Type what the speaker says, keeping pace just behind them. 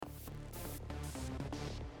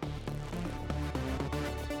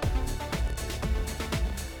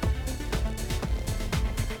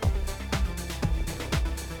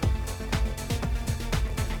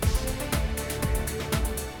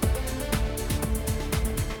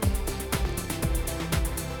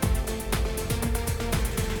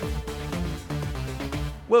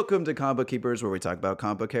Welcome to Comic Book Keepers, where we talk about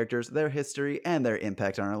comic book characters, their history, and their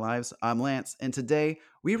impact on our lives. I'm Lance, and today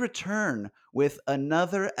we return with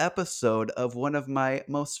another episode of one of my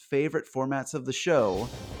most favorite formats of the show.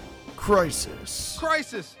 Crisis.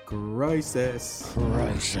 Crisis. Crisis.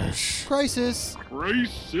 Crisis. Crisis.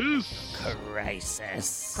 Crisis.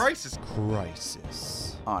 Crisis. Crisis.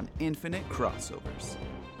 Crisis. On Infinite Crossovers.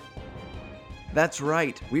 That's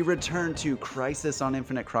right, we return to Crisis on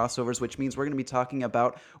Infinite Crossovers, which means we're going to be talking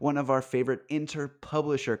about one of our favorite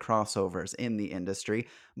inter-publisher crossovers in the industry.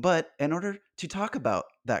 But in order to talk about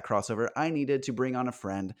that crossover, I needed to bring on a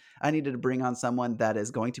friend. I needed to bring on someone that is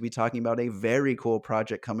going to be talking about a very cool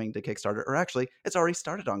project coming to Kickstarter, or actually, it's already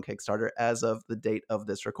started on Kickstarter as of the date of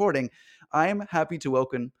this recording. I am happy to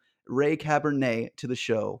welcome Ray Caburnay to the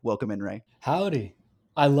show. Welcome in, Ray. Howdy.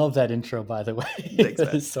 I love that intro, by the way. Thanks, That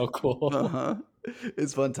man. is so cool. Uh-huh.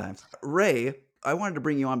 It's fun times. Ray, I wanted to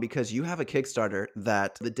bring you on because you have a Kickstarter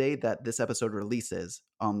that the day that this episode releases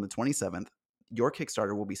on the 27th, your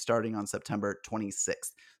Kickstarter will be starting on September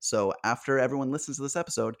 26th. So after everyone listens to this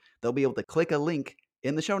episode, they'll be able to click a link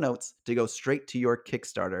in the show notes to go straight to your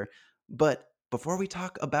Kickstarter. But before we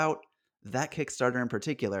talk about that Kickstarter in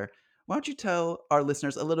particular, why don't you tell our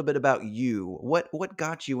listeners a little bit about you? What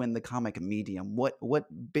got you in the comic medium?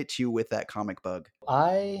 What bit you with that comic bug?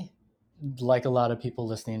 I, like a lot of people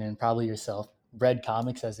listening, and probably yourself, read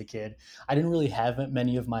comics as a kid. I didn't really have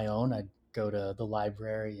many of my own. I'd go to the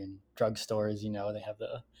library and drugstores, they have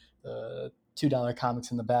the $2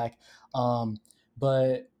 comics in the back.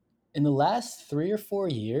 But in the last 3 or 4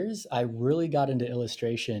 years, I really got into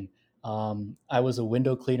illustration. I was a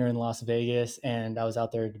window cleaner in Las Vegas, and I was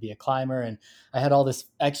out there to be a climber, and I had all this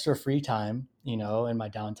extra free time, in my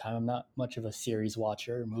downtime. I'm not much of a series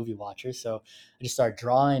watcher or movie watcher, so I just started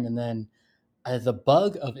drawing, and then the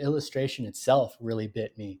bug of illustration itself really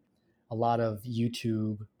bit me. A lot of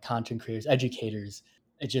YouTube content creators, educators,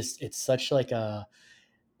 it's such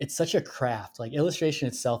a craft. Like, illustration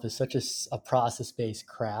itself is such a process-based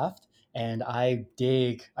craft. And I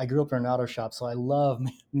grew up in an auto shop, so I love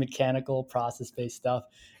mechanical process-based stuff.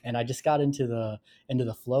 And I just got into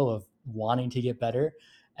the flow of wanting to get better.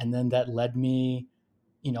 And then that led me,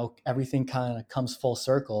 everything kind of comes full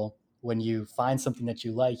circle. When you find something that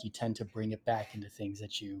you like, you tend to bring it back into things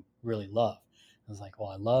that you really love. I was like, well,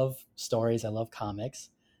 I love stories. I love comics.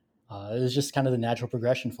 It was just kind of the natural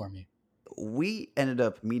progression for me. We ended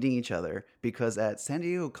up meeting each other because at San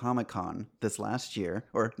Diego Comic-Con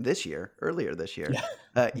earlier this year,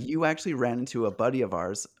 Yeah. you actually ran into a buddy of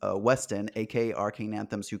ours, Weston, aka Arcane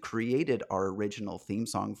Anthems, who created our original theme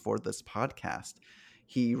song for this podcast.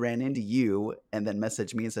 He ran into you and then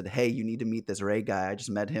messaged me and said, "Hey, you need to meet this Ray guy. I just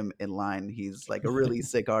met him in line. He's like a really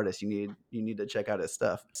sick artist. You need to check out his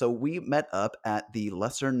stuff." So we met up at the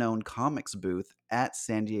lesser known comics booth at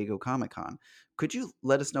San Diego Comic-Con. Could you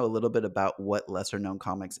let us know a little bit about what lesser known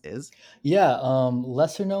comics is? Yeah,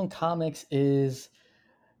 lesser known comics it's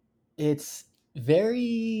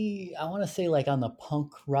very, I want to say, like, on the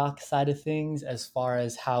punk rock side of things. As far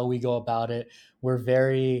as how we go about it, we're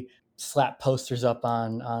very slap posters up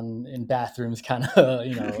on in bathrooms, kind of,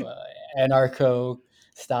 anarcho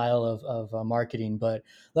style of marketing. But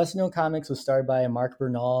lesser known comics was started by Mark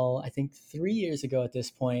Bernal, I think 3 years ago at this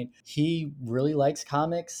point. He really likes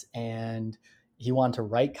comics, and he wanted to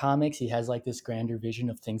write comics. He has like this grander vision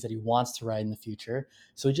of things that he wants to write in the future.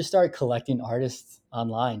 So he just started collecting artists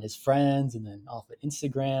online, his friends, and then off of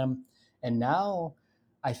Instagram. And now,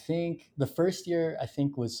 I think the first year,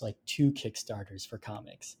 was like 2 Kickstarters for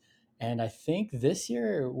comics. And I think this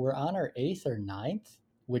year we're on our 8th or 9th,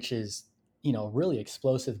 which is, really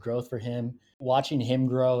explosive growth for him. Watching him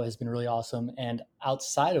grow has been really awesome. And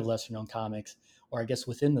outside of lesser known comics, or I guess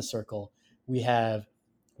within the circle, we have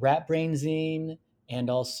Rat Brain Zine and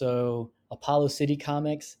also Apollo City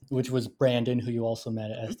Comics, which was Brandon, who you also met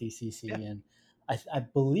at SDCC. Yeah. And I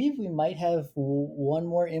believe we might have one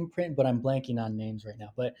more imprint, but I'm blanking on names right now.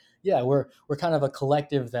 But yeah, we're kind of a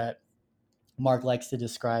collective that Mark likes to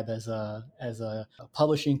describe as a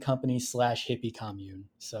publishing company / hippie commune.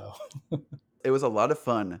 So It was a lot of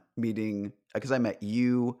fun meeting, because I met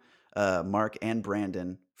you, Mark, and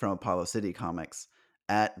Brandon from Apollo City Comics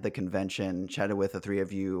at the convention, chatted with the three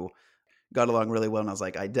of you, got along really well. And I was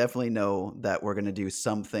like, I definitely know that we're going to do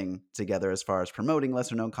something together as far as promoting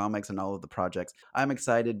lesser known comics and all of the projects. I'm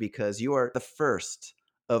excited because you are the first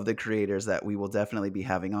of the creators that we will definitely be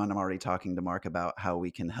having on. I'm already talking to Mark about how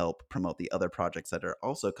we can help promote the other projects that are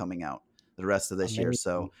also coming out the rest of this year.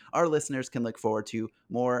 So amazing. our listeners can look forward to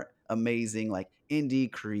more amazing, like,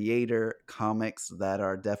 indie creator comics that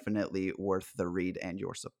are definitely worth the read and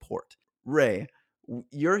your support. Ray,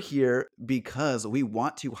 You're here because we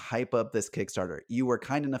want to hype up this Kickstarter. You were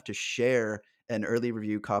kind enough to share an early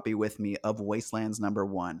review copy with me of Wastelands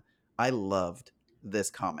 #1. I loved this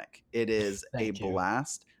comic. It is a Thank you.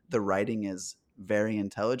 blast. The writing is very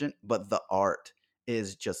intelligent, but the art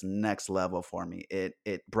is just next level for me.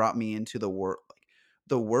 It brought me into the world. Like,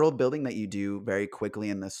 the world building that you do very quickly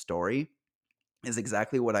in this story is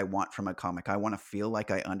exactly what I want from a comic. I want to feel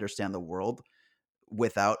like I understand the world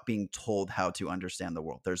without being told how to understand the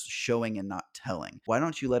world. There's showing and not telling. Why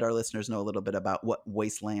don't you let our listeners know a little bit about what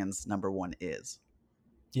Wastelands #1 is?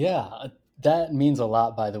 Yeah, that means a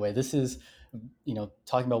lot, by the way. This is,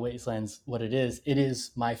 talking about Wastelands, what it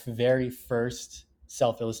is my very first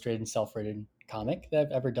self illustrated and self rated comic that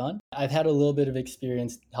I've ever done. I've had a little bit of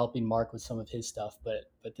experience helping Mark with some of his stuff, but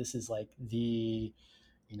this is like the,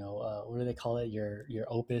 what do they call it? Your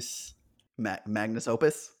opus. Magnus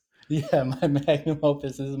Opus? Yeah, my magnum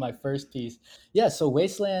opus. This is my first piece. Yeah, so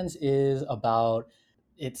Wastelands is about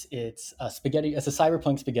it's a spaghetti. It's a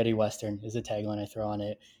cyberpunk spaghetti western. Is a tagline I throw on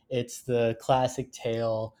it. It's the classic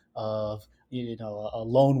tale of a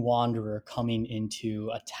lone wanderer coming into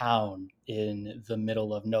a town in the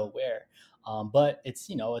middle of nowhere. But it's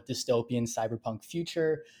a dystopian cyberpunk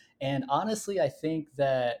future. And honestly, I think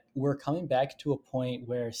that we're coming back to a point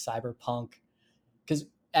where cyberpunk, because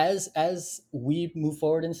as we move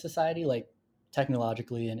forward in society, like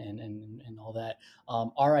technologically and all that,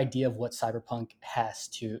 our idea of what cyberpunk has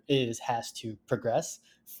to progress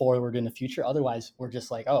forward in the future. Otherwise, we're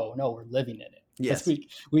just like, oh no, we're living in it. Because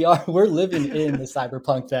Yes. we're living in the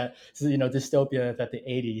cyberpunk that dystopia that the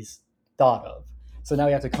 80s thought of. So now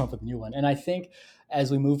we have to come up with a new one. And I think as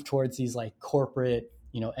we move towards these like corporate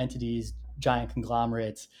entities, giant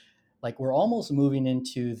conglomerates, like we're almost moving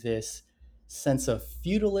into this sense of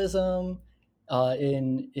feudalism,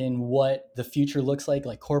 in what the future looks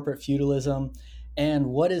like corporate feudalism. And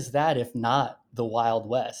what is that if not the Wild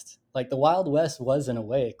West? Like the Wild West was in a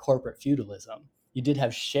way corporate feudalism. You did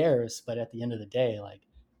have shares, but at the end of the day, like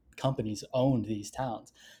companies owned these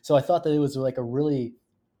towns. So I thought that it was like a really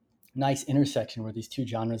nice intersection where these two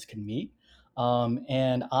genres can meet.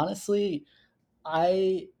 And honestly,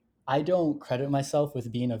 I I don't credit myself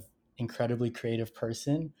with being an incredibly creative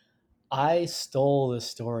person. I stole the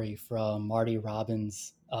story from Marty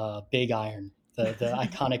Robbins' "Big Iron," the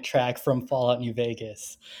iconic track from Fallout New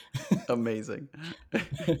Vegas. Amazing.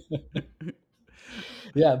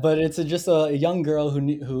 Yeah, but it's just a young girl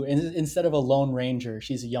who instead of a lone ranger,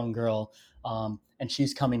 she's a young girl, and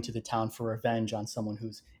she's coming to the town for revenge on someone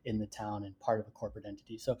who's in the town and part of a corporate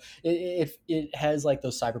entity. So it has like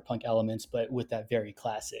those cyberpunk elements, but with that very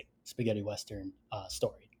classic spaghetti western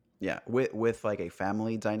story. Yeah, with like a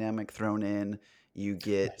family dynamic thrown in, you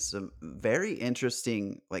get Right. some very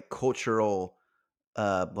interesting like cultural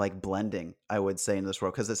like blending, I would say, in this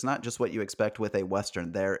world, because it's not just what you expect with a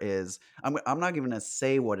western. There is, I'm not even gonna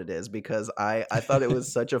say what it is because I thought it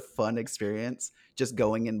was such a fun experience just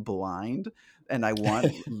going in blind, and I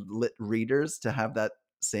want lit readers to have that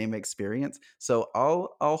same experience. So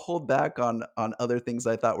I'll hold back on other things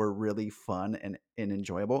I thought were really fun and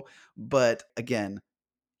enjoyable. But again,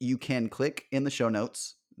 you can click in the show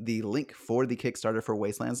notes the link for the Kickstarter for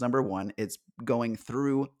Wastelands #1. It's going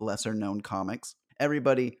through lesser known comics.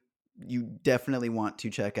 Everybody, you definitely want to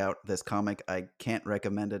check out this comic. I can't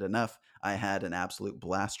recommend it enough. I had an absolute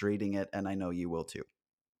blast reading it, and I know you will too.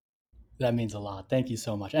 That means a lot. Thank you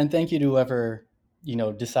so much. And thank you to whoever,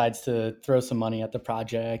 decides to throw some money at the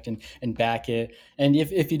project and back it. And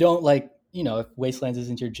if you don't like, if Wastelands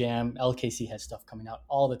isn't your jam, LKC has stuff coming out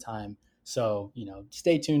all the time. So,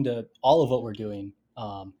 stay tuned to all of what we're doing,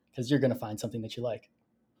 because you're going to find something that you like.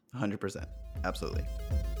 100%. Absolutely.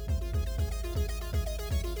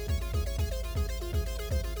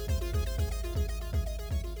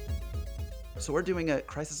 So we're doing a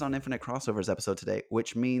Crisis on Infinite Crossovers episode today,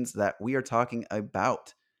 which means that we are talking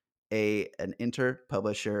about an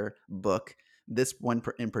inter-publisher book. This one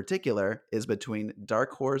in particular is between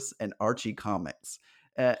Dark Horse and Archie Comics.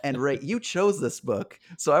 And Ray, you chose this book,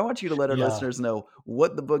 so I want you to let our Yeah. listeners know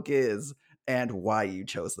what the book is and why you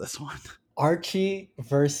chose this one. Archie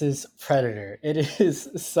versus Predator. It is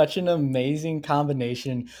such an amazing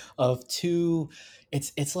combination of two.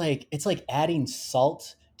 It's like adding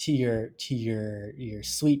salt to your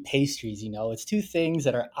sweet pastries. It's two things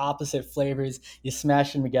that are opposite flavors. You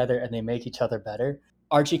smash them together and they make each other better.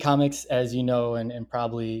 Archie Comics, as you know, and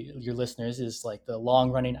probably your listeners, is like the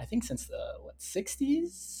long running. I think since the what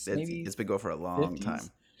 60s, maybe It's been going for a long 50s. time.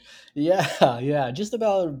 Yeah, yeah, just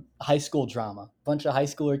about high school drama. Bunch of high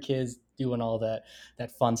schooler kids doing all that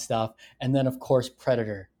fun stuff, and then of course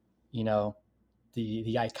Predator. You know,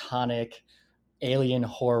 the iconic. alien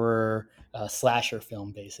horror slasher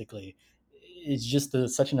film, basically. It's just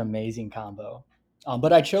such an amazing combo.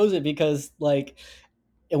 But I chose it because, like,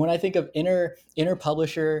 and when I think of inner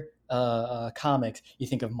publisher comics, you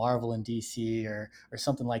think of Marvel and DC or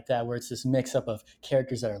something like that, where it's this mix up of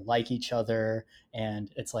characters that are like each other, and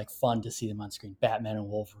it's like fun to see them on screen. Batman and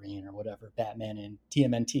Wolverine, or whatever. Batman and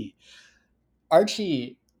TMNT.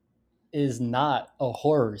 Archie is not a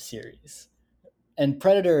horror series, and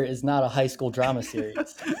Predator is not a high school drama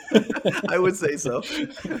series. I would say so.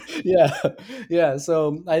 Yeah, yeah.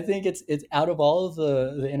 So I think it's out of all of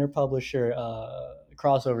the interpublisher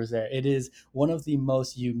crossovers there, it is one of the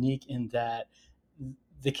most unique in that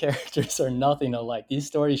the characters are nothing alike. These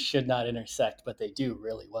stories should not intersect, but they do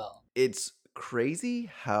really well. It's crazy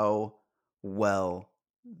how well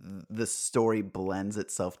the story blends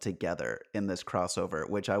itself together in this crossover,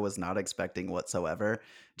 which I was not expecting whatsoever.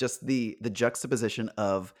 Just the juxtaposition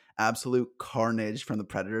of absolute carnage from the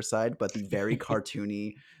Predator side, but the very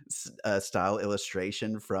cartoony style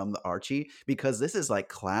illustration from the Archie, because this is like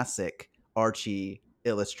classic Archie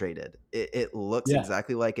illustrated. It looks Yeah,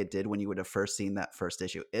 exactly like it did when you would have first seen that first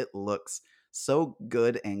issue. It looks so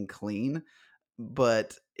good and clean,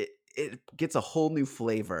 but it gets a whole new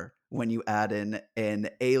flavor when you add in an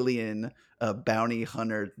alien bounty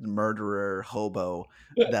hunter murderer hobo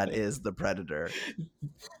that is the Predator.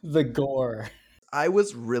 the gore. I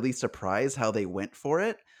was really surprised how they went for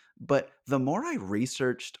it, but the more I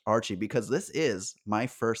researched Archie, because this is my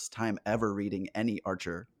first time ever reading any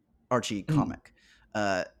Archie Mm, comic,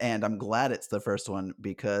 and I'm glad it's the first one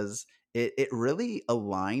because it really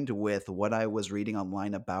aligned with what I was reading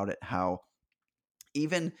online about it. How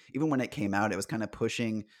even when it came out, it was kind of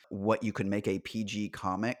pushing what you could make a PG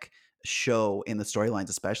comic show in the storylines,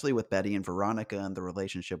 especially with Betty and Veronica and the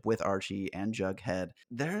relationship with Archie and Jughead.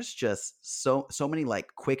 There's just so many like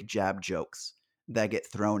quick jab jokes that get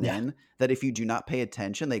thrown yeah. in that if you do not pay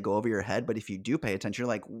attention, they go over your head. But if you do pay attention, you're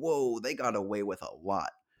like, whoa, they got away with a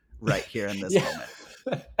lot right here in this Yeah.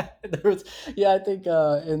 moment. There was, yeah, I think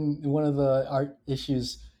in one of the art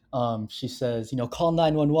issues, she says, call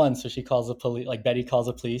 911. So she calls the police, like Betty calls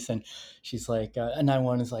the police, and she's like,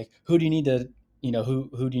 911 is like, who do you need to,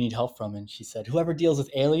 who do you need help from? And she said, whoever deals with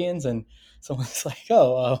aliens. And someone's like,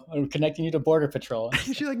 oh, I'm connecting you to Border Patrol. And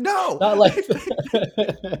she's She's like, like, no. not like,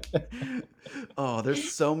 Oh,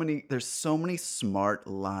 there's so many smart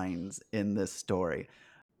lines in this story.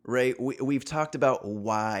 Ray, we've talked about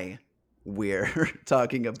why we're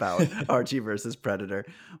talking about Archie versus Predator,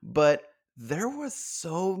 but there was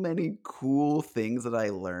so many cool things that I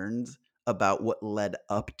learned about what led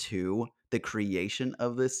up to the creation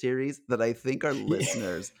of this series that I think our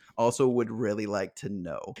listeners also would really like to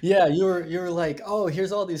know. yeah, you were like, oh,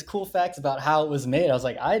 here's all these cool facts about how it was made. I was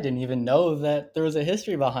like, I didn't even know that there was a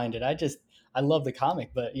history behind it. I love the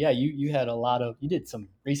comic, but yeah, you had you did some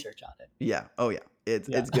research on it. Yeah, oh yeah, Yeah.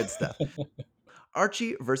 it's good stuff.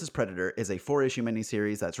 Archie vs. Predator is a 4-issue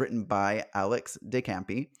miniseries that's written by Alex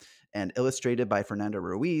DeCampi and illustrated by Fernando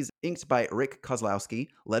Ruiz, inked by Rick Kozlowski,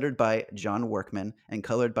 lettered by John Workman, and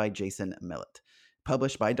colored by Jason Millett.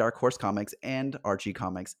 Published by Dark Horse Comics and Archie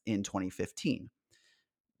Comics in 2015.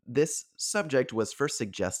 This subject was first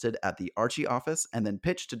suggested at the Archie office and then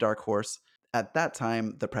pitched to Dark Horse. At that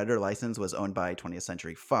time, the Predator license was owned by 20th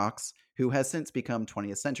Century Fox, who has since become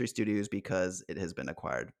 20th Century Studios because it has been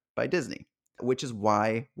acquired by Disney, which is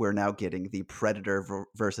why we're now getting the Predator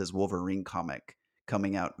versus Wolverine comic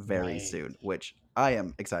coming out very Right. soon, which I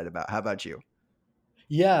am excited about. How about you?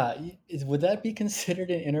 Yeah. Would that be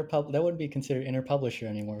considered an That wouldn't be considered interpublisher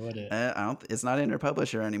anymore, would it? I don't. It's not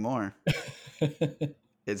Interpublisher anymore.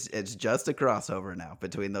 It's just a crossover now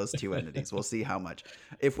between those two entities. We'll see how much.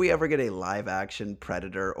 If we ever get a live action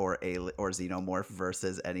Predator or Xenomorph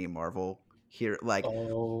versus any Marvel here, like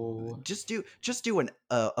Oh, just do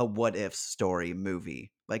a what if story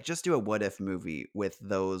movie. Like just do a what if movie with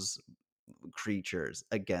those creatures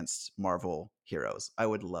against Marvel heroes. I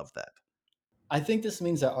would love that. I think this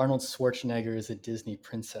means that Arnold Schwarzenegger is a Disney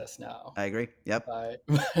princess now I agree. Yep. by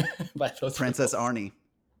by those Princess rules. Arnie.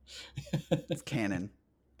 It's canon.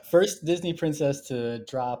 First Disney princess to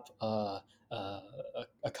drop a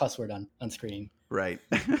cuss word on screen. Right.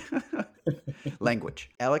 Language.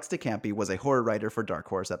 Alex DeCampi was a horror writer for Dark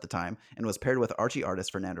Horse at the time and was paired with Archie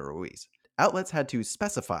artist Fernando Ruiz. Outlets had to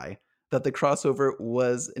specify that the crossover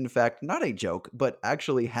was, in fact, not a joke, but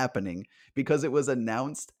actually happening because it was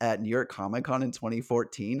announced at New York Comic Con in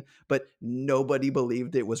 2014, but nobody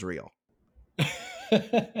believed it was real.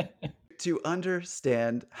 To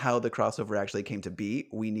understand how the crossover actually came to be,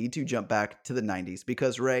 we need to jump back to the 90s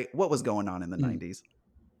because, Ray, what was going on in the Mm. 90s?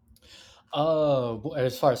 Oh,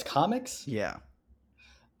 as far as comics, Yeah.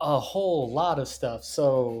 A whole lot of stuff.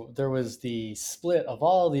 So there was the split of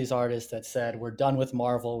all these artists that said, we're done with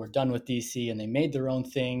Marvel, we're done with DC, and they made their own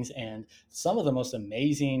things. And some of the most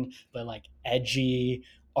amazing, but like edgy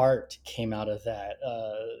art came out of that.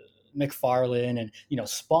 McFarlane and,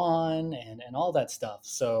 Spawn and all that stuff.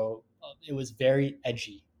 So it was very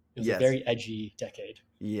edgy. It was a Yes. very edgy decade.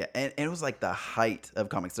 Yeah, and it was like the height of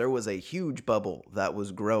comics. There was a huge bubble that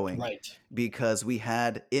was growing Right. because we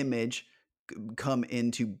had Image come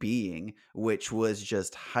into being, which was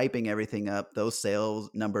just hyping everything up. Those sales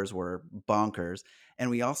numbers were bonkers. And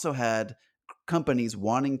we also had companies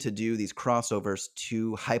wanting to do these crossovers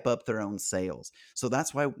to hype up their own sales. So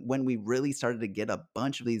that's why when we really started to get a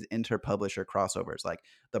bunch of these inter-publisher crossovers, like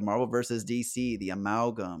the Marvel versus DC, the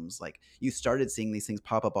amalgams, like you started seeing these things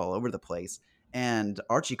pop up all over the place. And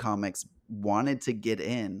Archie Comics wanted to get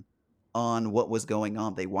in on what was going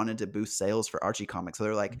on. They wanted to boost sales for Archie Comics. So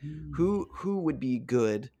they're like, Mm. who would be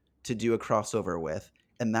good to do a crossover with?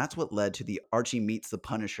 And that's what led to the Archie meets the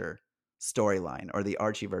Punisher storyline, or the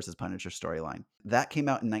Archie versus Punisher storyline. That came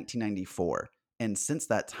out in 1994. And since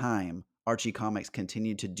that time, Archie Comics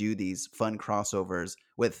continued to do these fun crossovers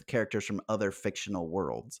with characters from other fictional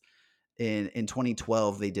worlds. In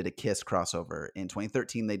 2012, they did a Kiss crossover. In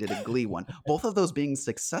 2013, they did a Glee one. Both of those being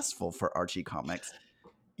successful for Archie Comics.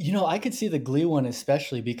 I could see the Glee one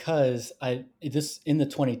especially because I this in the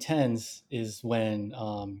 2010s is when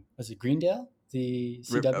was it Greendale, the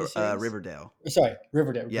CW series? Riverdale. Or sorry,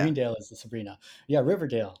 Riverdale. Yeah. Greendale is the Sabrina. Yeah,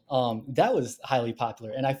 Riverdale. That was highly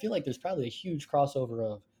popular, and I feel like there's probably a huge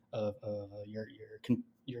crossover of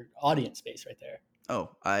your audience base right there. Oh,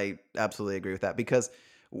 I absolutely agree with that because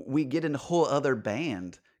we get a whole other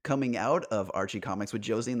band coming out of Archie Comics with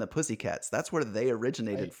Josie and the Pussycats. That's where they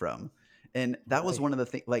originated Right, from. And that was right. one of the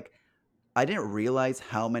things, like, I didn't realize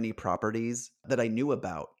how many properties that I knew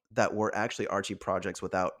about that were actually Archie projects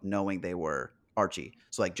without knowing they were Archie.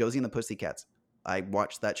 So, like Josie and the Pussycats, I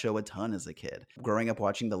watched that show a ton as a kid. Growing up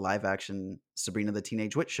watching the live action Sabrina the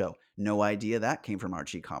Teenage Witch show, no idea that came from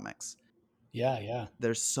Archie Comics. Yeah, yeah.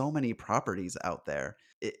 There's so many properties out there.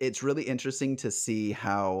 It's really interesting to see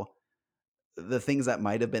how the things that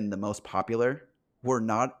might have been the most popular were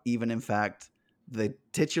not even, in fact, the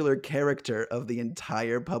titular character of the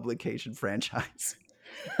entire publication franchise.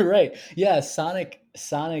 Right. Yeah, Sonic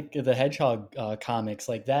the Hedgehog comics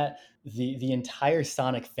like that. The entire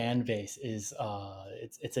Sonic fan base is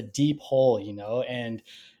it's a deep hole, and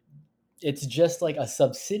it's just like a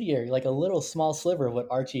subsidiary, like a little small sliver of what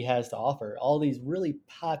Archie has to offer. All these really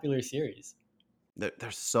popular series.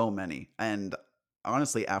 There's so many, and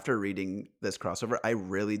honestly, after reading this crossover, I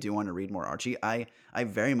really do want to read more Archie. I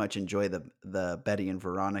very much enjoy the Betty and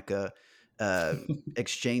Veronica uh,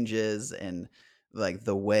 exchanges, and like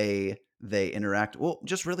the way they interact. Well,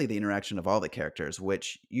 just really the interaction of all the characters,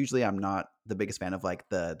 which usually I'm not the biggest fan of, like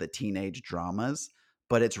the teenage dramas.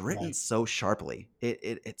 But it's written Right. so sharply.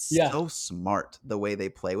 It's Yeah. so smart the way they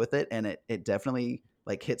play with it, and it definitely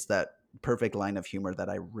like hits that perfect line of humor that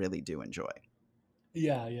I really do enjoy.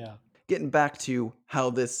 Yeah. Yeah. Getting back to how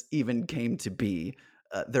this even came to be,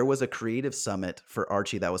 there was a creative summit for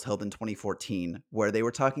Archie that was held in 2014 where they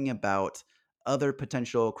were talking about other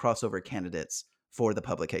potential crossover candidates for the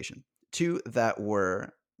publication. Two that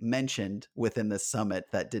were mentioned within this summit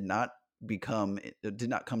that did not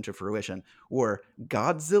come to fruition were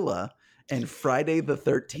Godzilla and Friday the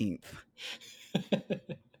 13th.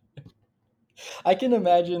 I can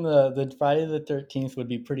imagine the Friday the 13th would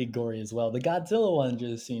be pretty gory as well. The Godzilla one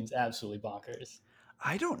just seems absolutely bonkers.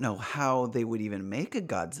 I don't know how they would even make a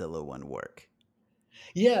Godzilla one work.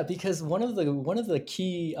 Yeah, because one of the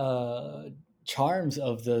key charms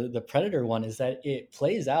of the Predator one is that it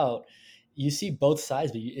plays out. You see both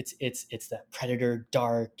sides, but it's that Predator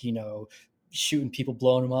dark, shooting people,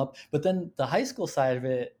 blowing them up. But then the high school side of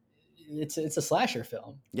it, it's a slasher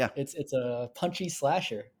film. Yeah. It's a punchy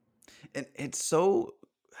slasher. And it's so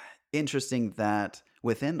interesting that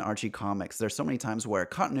within Archie comics, there's so many times where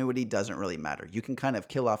continuity doesn't really matter. You can kind of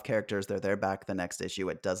kill off characters, they're back the next issue,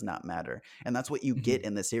 it does not matter. And that's what you get Mhm.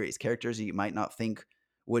 in the series. Characters you might not think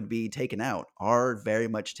would be taken out are very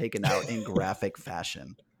much taken out in graphic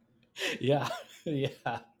fashion. Yeah,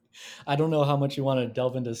 yeah. I don't know how much you want to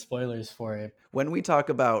delve into spoilers for it. When we talk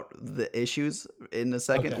about the issues in a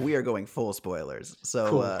second, Okay, we are going full spoilers. So,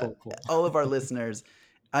 cool, cool, cool. all of our listeners,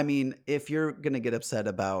 I mean, if you're going to get upset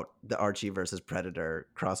about the Archie versus Predator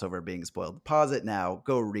crossover being spoiled, pause it now,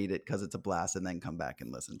 go read it because it's a blast, and then come back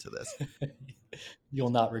and listen to this. You'll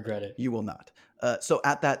not regret it. You will not. So,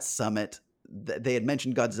 at that summit, they had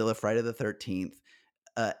mentioned Godzilla Friday the 13th,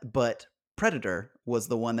 but Predator was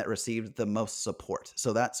the one that received the most support.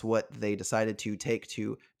 So that's what they decided to take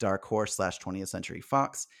to Dark Horse slash 20th Century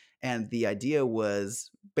Fox. And the idea was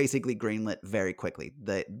basically greenlit very quickly.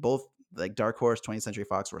 They both, like Dark Horse, 20th Century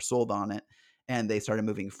Fox, were sold on it, and they started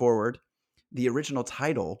moving forward. The original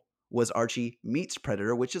title was Archie Meets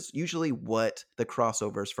Predator, which is usually what the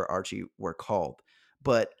crossovers for Archie were called.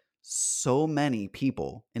 But so many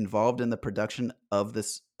people involved in the production of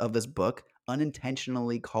this book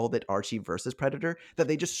unintentionally called it Archie versus Predator that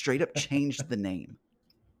they just straight up changed the name.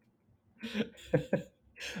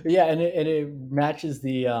 Yeah, and it matches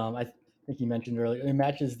the I think you mentioned earlier. It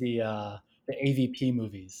matches the AVP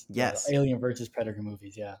movies, the Yes. Alien versus Predator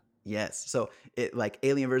movies. Yeah. Yes. So it like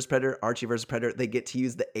Alien versus Predator, Archie versus Predator, they get to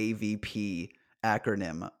use the AVP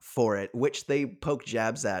acronym for it, which they poke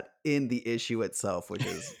jabs at in the issue itself, which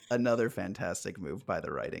is another fantastic move by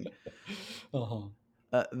the writing. Uh-huh.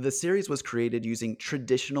 The series was created using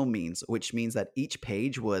traditional means, which means that each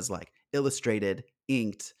page was like illustrated,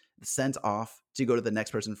 inked, sent off to go to the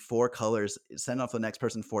next person for colors, sent off to the next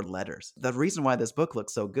person for letters. The reason why this book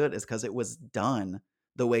looks so good is because it was done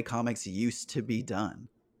the way comics used to be done.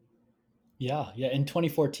 Yeah, yeah. In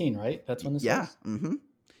 2014, right? That's when this Yeah. was.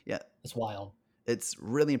 Yeah. That's wild. It's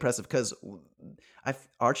really impressive because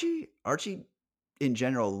Archie in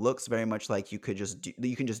general looks very much like you can just do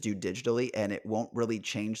digitally and it won't really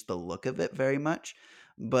change the look of it very much.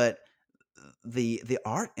 But the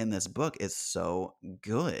art in this book is so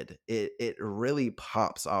good. It really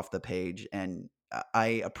pops off the page, and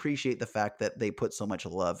I appreciate the fact that they put so much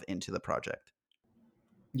love into the project.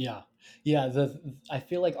 Yeah, yeah. The I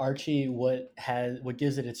feel like Archie, what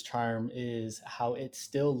gives it its charm is how it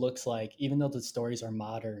still looks like, even though the stories are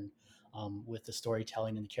modern, with the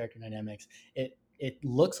storytelling and the character dynamics, it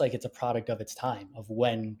looks like it's a product of its time, of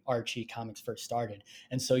when Archie comics first started,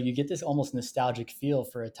 and so you get this almost nostalgic feel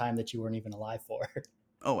for a time that you weren't even alive for.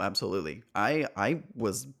 Oh, absolutely. I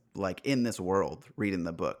was like in this world reading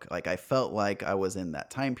the book. Like I felt like I was in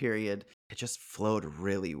that time period. It just flowed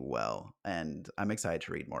really well, and I'm excited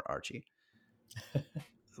to read more Archie.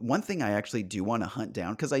 One thing I actually do want to hunt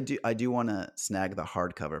down because I do want to snag the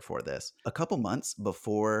hardcover for this. A couple months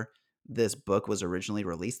before this book was originally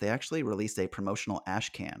released, they actually released a promotional ash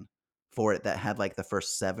can for it that had like the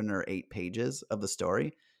first 7 or 8 pages of the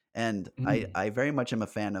story. And I, Mm. I very much am a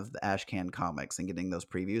fan of the ash can comics and getting those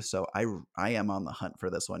previews. So I am on the hunt for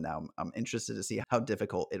this one now. I'm interested to see how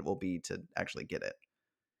difficult it will be to actually get it.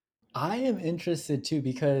 I am interested too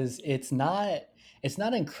because it's not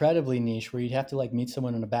incredibly niche where you'd have to like meet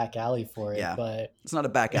someone in a back alley for it, Yeah, but it's not a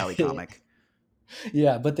back alley comic.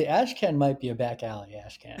 yeah, but the ash can might be a back alley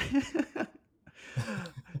ash can.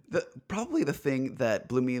 Probably the thing that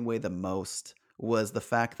blew me away the most was the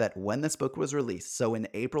fact that when this book was released, so in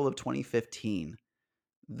April of 2015,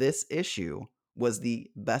 this issue was the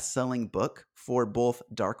best-selling book for both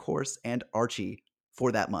Dark Horse and Archie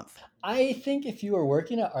for that month. I think if you were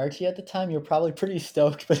working at Archie at the time, you're probably pretty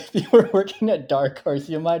stoked, but if you were working at Dark Horse,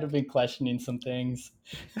 you might have been questioning some things.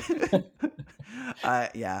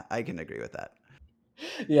 Yeah, I can agree with that.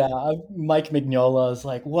 Yeah, Mike Mignola is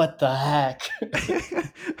like, what the heck?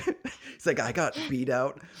 He's like, I got beat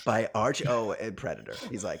out by Archie. Oh, and Predator.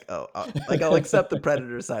 He's like, oh, like I'll accept the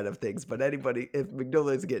Predator side of things, but anybody, if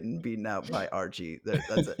Magnolia is getting beaten out by Archie,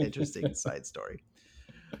 that's an interesting side story.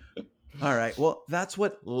 All right, well, that's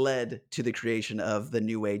what led to the creation of the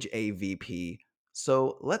New Age AVP.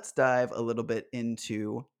 So let's dive a little bit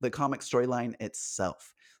into the comic storyline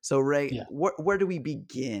itself. So, Ray, Yeah. where do we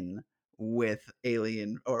begin with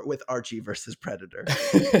Alien or with Archie versus Predator?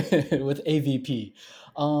 With AVP.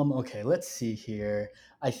 Okay, let's see here.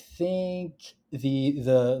 I think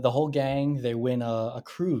the whole gang, they win a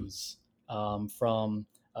cruise, from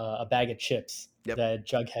a bag of chips Yep, that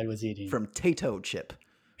Jughead was eating. from Tato Chip.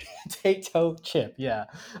 Potato chip, yeah.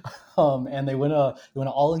 And they win an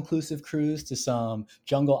all inclusive cruise to some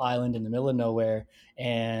jungle island in the middle of nowhere,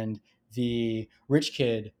 and the rich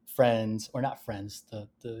kid friends, or not friends,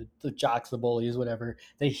 the jocks, the bullies, whatever,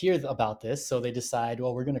 they hear about this, so they decide,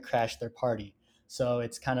 well, we're going to crash their party. So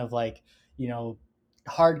it's kind of like, you know,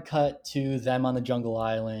 hard cut to them on the jungle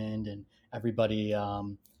island, and everybody,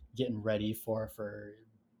 getting ready for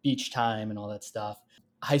beach time and all that stuff.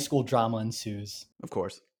 High school drama ensues. Of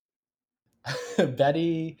course.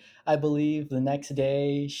 Betty, I believe, the next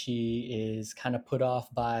day she is kind of put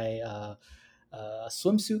off by a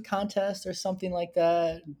swimsuit contest or something like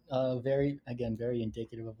that. Very, again, very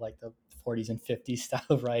indicative of like the 40s and 50s style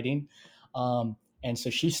of writing. And so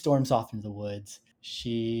she storms off into the woods.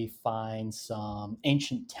 She finds some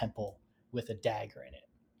ancient temple with a dagger in it,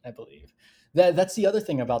 I believe. That's the other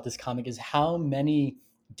thing about this comic is how many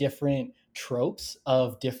different tropes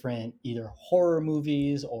of different either horror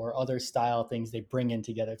movies or other style things they bring in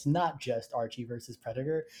together. It's not just Archie versus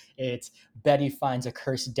Predator. It's Betty finds a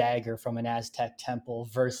cursed dagger from an Aztec temple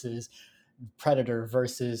versus Predator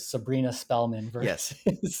versus Sabrina Spellman Yes.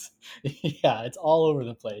 versus yeah, it's all over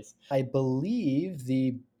the place. I believe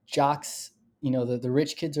the jocks, the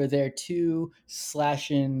rich kids are there too,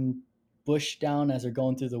 slashing bush down as they're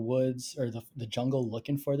going through the woods or the jungle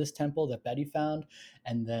looking for this temple that Betty found,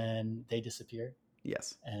 and then they disappear.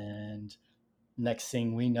 Yes. And next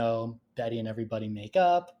thing we know, Betty and everybody make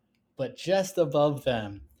up, but just above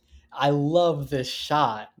them, I love this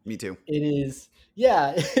shot. Me too. It is,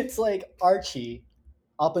 yeah, it's like Archie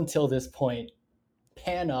up until this point,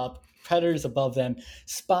 pan up, predators above them,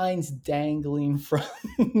 spines dangling from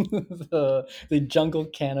the jungle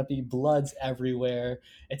canopy, blood's everywhere.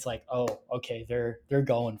 It's like, oh, okay, they're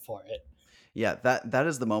going for it. Yeah, that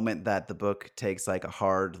is the moment that the book takes like a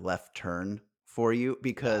hard left turn for you Yeah.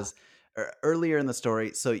 because earlier in the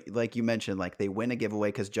story, so like you mentioned, like they win a giveaway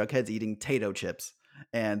because Jughead's eating Tato chips,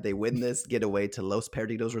 and they win this getaway to Los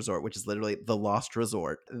Perdidos Resort, which is literally the Lost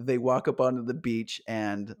Resort. They walk up onto the beach,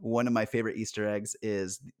 and one of my favorite Easter eggs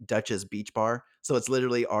is Dutch's Beach Bar. So it's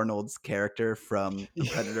literally Arnold's character from the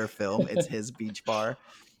Predator film. It's his beach bar.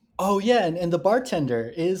 Oh yeah, and the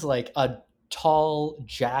bartender is like a tall,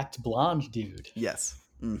 jacked blonde dude. Yes.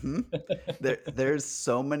 There's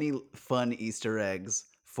so many fun Easter eggs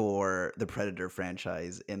for the Predator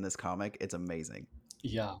franchise in this comic. It's amazing.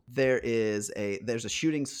 Yeah. There's a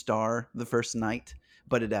shooting star the first night,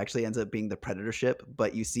 but it actually ends up being the Predator ship.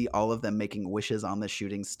 But you see all of them making wishes on the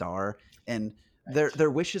shooting star, and Right. their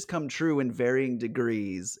wishes come true in varying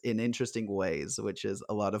degrees in interesting ways, which is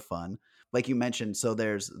a lot of fun. Like you mentioned, so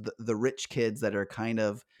there's the rich kids that are kind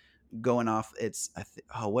of going off.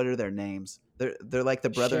 What are their names? They're like the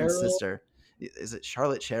brother and Cheryl. sister. Is it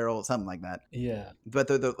Charlotte, Cheryl, something like that? Yeah. But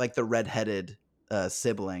they're like the redheaded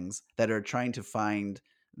siblings that are trying to find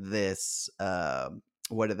this.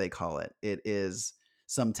 What do they call it? It is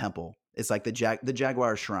some temple. It's like the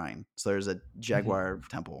Jaguar Shrine. So there's a Mhm. Jaguar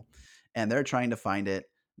temple, and they're trying to find it.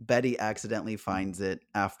 Betty accidentally finds it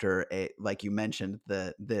after like you mentioned,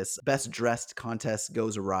 this best dressed contest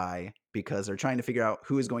goes awry because they're trying to figure out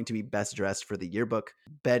who is going to be best dressed for the yearbook.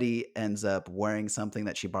 Betty ends up wearing something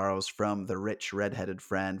that she borrows from the rich redheaded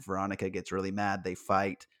friend. Veronica gets really mad. They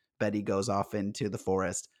fight. Betty goes off into the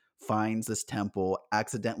forest, finds this temple,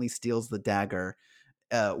 accidentally steals the dagger,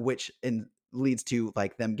 leads to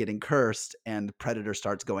like them getting cursed, and Predator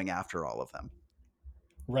starts going after all of them.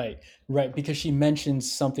 Right, right, because she mentions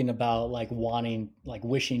something about like wanting, like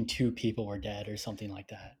wishing two people were dead or something like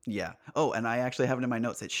that. Yeah. Oh, and I actually have it in my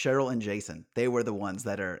notes. It's Cheryl and Jason. They were the ones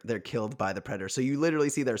they're killed by the Predator. So you literally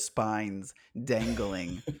see their spines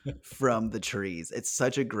dangling from the trees. It's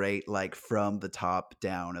such a great like from the top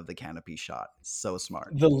down of the canopy shot. So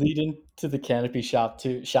smart. The lead in to the canopy shot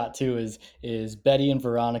too is Betty and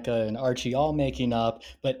Veronica and Archie all making up,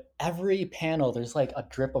 but every panel there's like a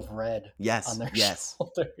drip of red on Yes. their Yes.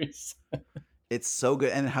 shoulders. It's so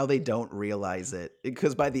good, and how they don't realize it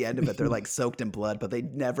because by the end of it they're like soaked in blood, but they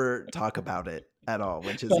never talk about it at all,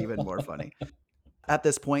 which is even more funny. At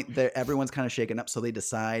this point, everyone's kind of shaken up, so they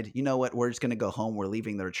decide, you know what, we're just going to go home. We're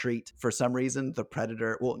leaving the retreat. For some reason, the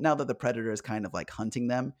Predator, well, now that the Predator is kind of like hunting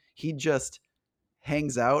them, he just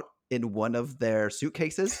hangs out in one of their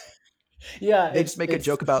suitcases. Yeah, They just make a it's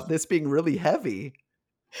joke about this being really heavy.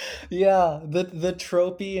 yeah, the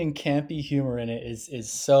tropey and campy humor in it is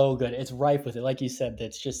so good. It's rife with it. Like you said,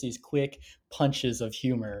 that's just these quick punches of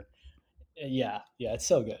humor. Yeah, yeah, it's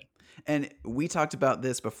so good. And we talked about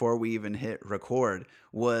this before we even hit record,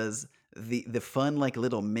 was the fun like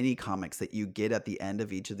little mini comics that you get at the end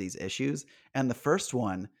of each of these issues. And the first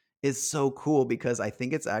one is so cool because I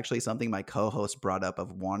think it's actually something my co-host brought up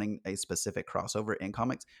of wanting a specific crossover in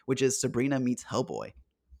comics, which is Sabrina meets Hellboy.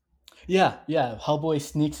 Yeah, yeah. Hellboy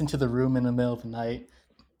sneaks into the room in the middle of the night,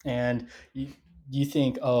 and you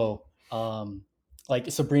think, oh, like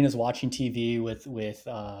Sabrina's watching TV with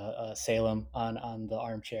Salem on the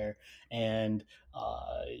armchair, and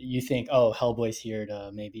you think, oh, Hellboy's here to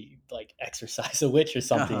maybe like exorcise a witch or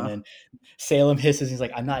something, Uh-huh. and Salem hisses. He's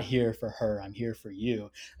like, I'm not here for her. I'm here for you.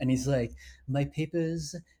 And he's like, my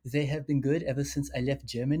papers, they have been good ever since I left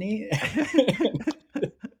Germany.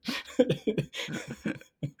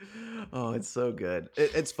 Oh, it's so good.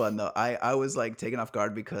 It's fun though. I was like taken off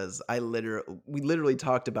guard because we literally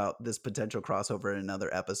talked about this potential crossover in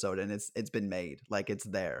another episode, and it's been made. Like it's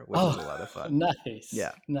there, which is Oh, a lot of fun. nice,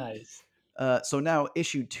 Yeah. nice. So now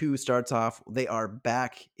issue 2 starts off. They are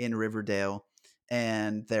back in Riverdale,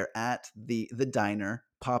 and they're at the diner.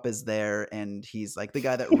 Pop is there, and he's like the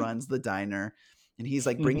guy that runs the diner, and he's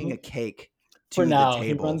like bringing Hmm. a cake For to the now, he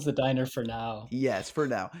table. runs the diner for now. Yes, for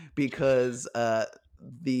now, because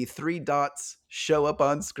the three dots show up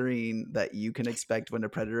on screen that you can expect when a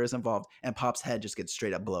predator is involved, and Pop's head just gets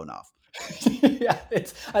straight up blown off. Yeah,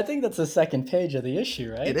 it's. I think that's the second page of the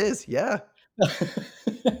issue, It right? is, yeah.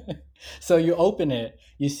 So you open it,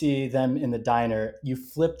 you see them in the diner, you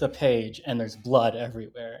flip the page, and there's blood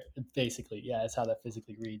everywhere. Basically, yeah, that's how that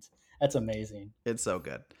physically reads. That's amazing. It's so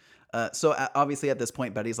good. Obviously at this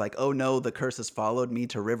point, Betty's like, "Oh no, the curse has followed me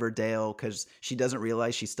to Riverdale," because she doesn't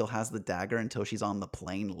realize she still has the dagger until she's on the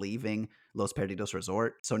plane leaving Los Perdidos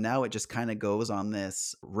Resort. So now it just kind of goes on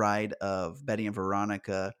this ride of Betty and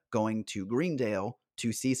Veronica going to Greendale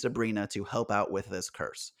to see Sabrina to help out with this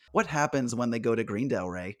curse. What happens when they go to Greendale,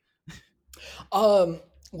 Ray? Um,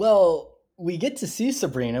 well, we get to see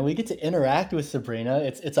Sabrina. We get to interact with Sabrina.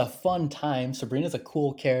 It's a fun time. Sabrina's a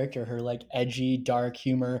cool character. Her like edgy, dark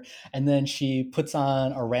humor, and then she puts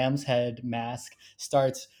on a ram's head mask,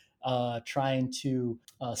 starts trying to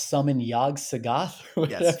summon Yog Sagoth or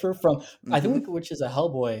Yes. whatever from I Hmm. think which is a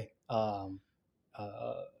Hellboy uh,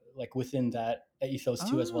 like within that ethos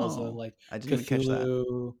too, as well as a Oh, like I didn't even catch that.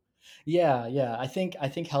 Cthulhu. Yeah, yeah. I think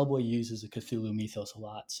Hellboy uses a Cthulhu mythos a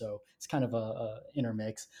lot, so it's kind of a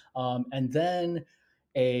intermix. And then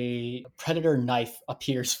a predator knife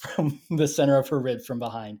appears from the center of her rib from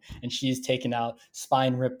behind, and she's taken out,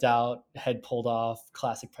 spine ripped out, head pulled off,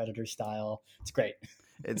 classic predator style. It's great.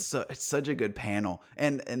 It's such a good panel,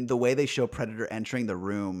 and the way they show Predator entering the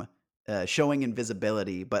room, showing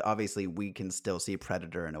invisibility, but obviously we can still see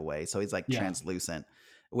Predator in a way. So he's like Yeah. translucent,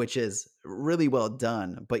 which is really well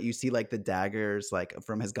done. But you see like the daggers like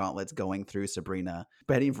from his gauntlets going through Sabrina.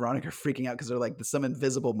 Betty and Veronica are freaking out because they're like some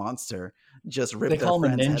invisible monster just They ripped their call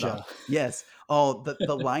him a friend's head off. ninja. Yes. Oh,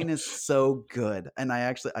 the line is so good, and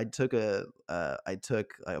I took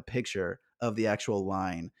a picture of the actual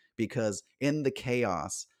line because in the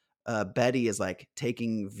chaos, Betty is like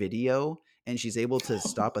taking video and she's able to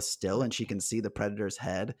stop a still and she can see the predator's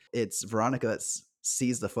head. It's Veronica that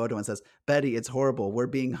sees the photo and says, "Betty, it's horrible. We're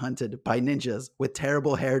being hunted by ninjas with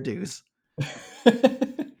terrible hairdos."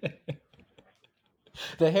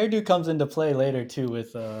 The hairdo comes into play later too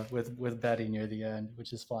with Betty near the end,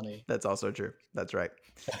 which is funny. That's also true. That's right.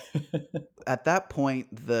 At that point,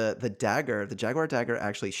 the Jaguar dagger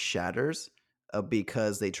actually shatters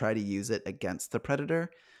because they try to use it against the predator,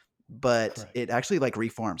 but Correct. it actually like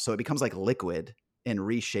reforms. So it becomes like liquid and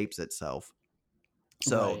reshapes itself.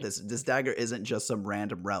 So Right. this dagger isn't just some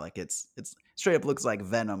random relic. It's straight up looks like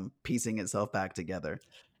Venom piecing itself back together.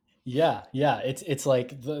 Yeah, yeah. It's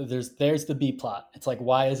like there's the B plot. It's like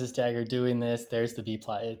why is this dagger doing this? There's the B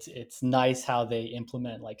plot. It's nice how they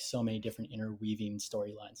implement like so many different interweaving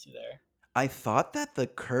storylines through there. I thought that the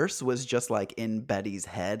curse was just like in Betty's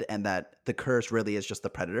head and that the curse really is just the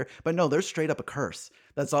predator. But no, there's straight up a curse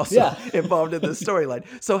that's also Yeah. involved in the storyline.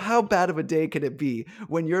 So how bad of a day could it be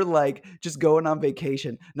when you're like just going on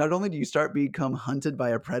vacation? Not only do you start become hunted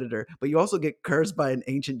by a predator, but you also get cursed by an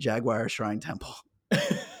ancient jaguar shrine temple.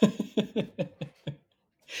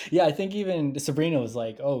 Yeah, I think even Sabrina was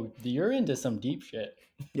like, "Oh, you're into some deep shit."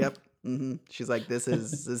 Yep. She's like, this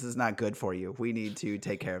is not good for you. We need to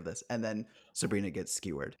take care of this. And then Sabrina gets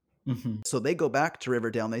skewered. Hmm. So they go back to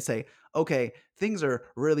Riverdale and they say, okay, things are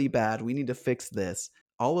really bad. We need to fix this.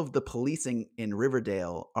 All of the policing in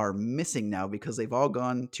Riverdale are missing now because they've all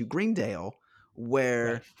gone to Greendale, Right.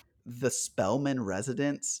 where the Spellman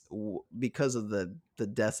residents, because of the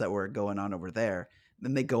deaths that were going on over there,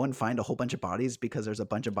 then they go and find a whole bunch of bodies because there's a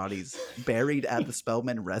bunch of bodies buried at the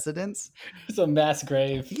Spellman residence. It's a mass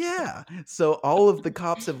grave. Yeah. So all of the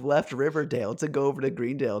cops have left Riverdale to go over to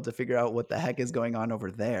Greendale to figure out what the heck is going on over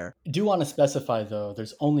there. Do want to specify though,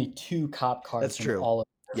 there's only two cop cars That's from true. all of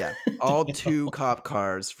Yeah. All two Riverdale. cop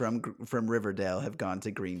cars from Riverdale have gone to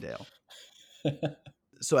Greendale.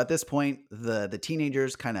 So at this point, the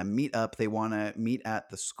teenagers kind of meet up. They want to meet at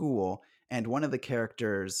the school, and one of the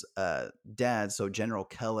characters' dad, so General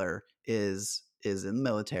Keller, is in the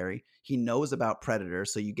military. He knows about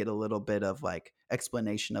predators, so you get a little bit of like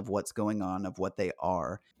explanation of what's going on, of what they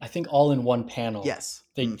are. I think all in one panel. Yes.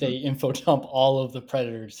 They info dump all of the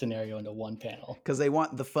predator scenario into one panel. Because they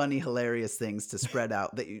want the funny, hilarious things to spread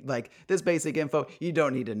out. That you, like this basic info, you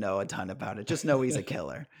don't need to know a ton about it. Just know he's a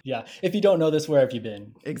killer. Yeah. If you don't know this, where have you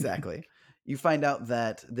been? Exactly. You find out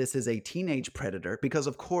that this is a teenage predator because,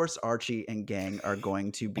 of course, Archie and gang are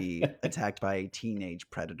going to be attacked by a teenage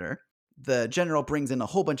predator. the general brings in a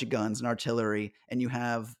whole bunch of guns and artillery, and you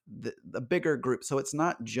have the bigger group. So it's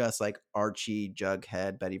not just like Archie,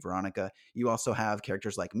 Jughead, Betty, Veronica. You also have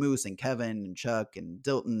characters like Moose and Kevin and Chuck and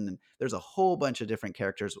Dilton. And there's a whole bunch of different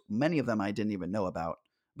characters. Many of them I didn't even know about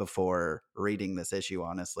before reading this issue,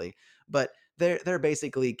 honestly. But they're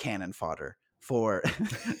basically cannon fodder for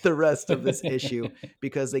the rest of this issue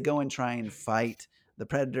because they go and try and fight the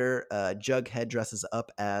Predator. Jughead dresses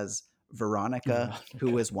up as Veronica, who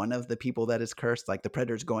Veronica. is one of the people that is cursed. Like the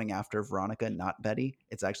Predator's going after Veronica, not Betty.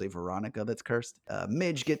 It's actually Veronica that's cursed.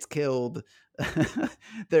 Midge gets killed.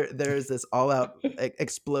 There's this all-out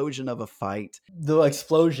explosion of a fight. The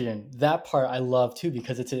explosion, that part I love too,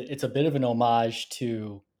 because it's a bit of an homage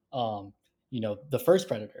to the first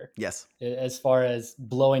Predator. Yes. As far as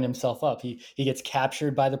blowing himself up, he gets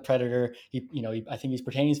captured by the Predator. I think he's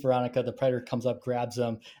pretending he's Veronica. The Predator comes up, grabs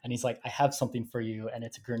him, and he's like, "I have something for you," and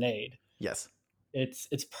it's a grenade. Yes.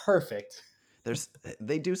 It's perfect.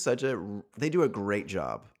 They do a great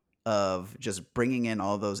job of just bringing in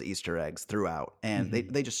all those Easter eggs throughout, and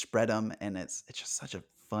they just spread them, and it's just such a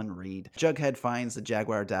fun read. Jughead finds the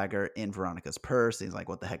Jaguar dagger in Veronica's purse. He's like,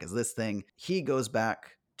 "What the heck is this thing?" He goes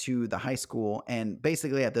back to the high school, and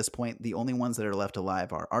basically at this point, the only ones that are left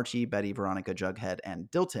alive are Archie, Betty, Veronica, Jughead, and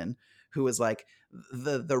Dilton, who is like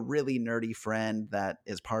the really nerdy friend that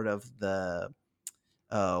is part of the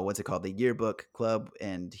what's it called, the yearbook club,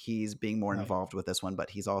 and he's being more Right. involved with this one, but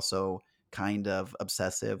he's also kind of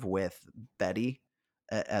obsessive with Betty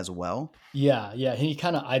as well. Yeah, he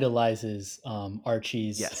kind of idolizes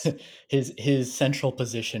Archie's Yes. his central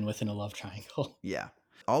position within a love triangle. Yeah.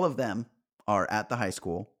 All of them are at the high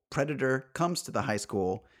school. Predator comes to the high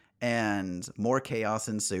school and more chaos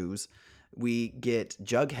ensues. We get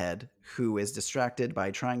Jughead, who is distracted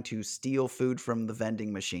by trying to steal food from the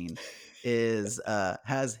vending machine,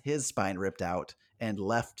 has his spine ripped out and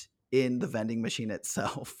left in the vending machine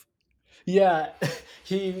itself. Yeah,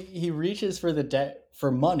 he reaches for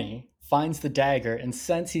for money, finds the dagger, and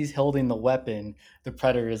since he's holding the weapon, the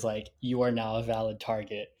Predator is like, "You are now a valid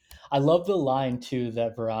target." I love the line too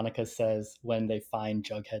that Veronica says when they find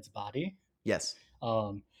Jughead's body. Yes.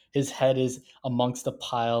 His head is amongst a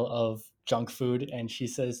pile of junk food, and she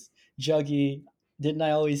says, "Juggy, didn't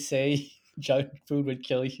I always say junk food would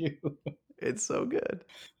kill you?" It's so good.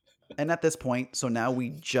 And at this point, so now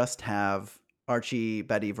we just have Archie,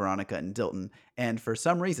 Betty, Veronica, and Dilton. And for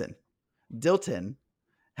some reason, Dilton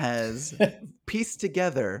has pieced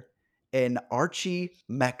together an Archie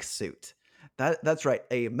mech suit. That's right,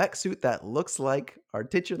 a mech suit that looks like our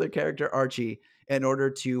titular character Archie in order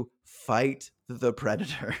to fight the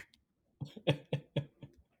Predator.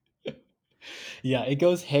 Yeah, it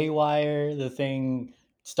goes haywire. The thing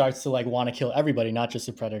starts to like want to kill everybody, not just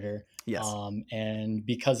the Predator. Yes. And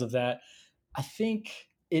because of that, I think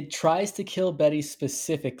it tries to kill Betty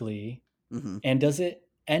specifically. Mm-hmm. And does it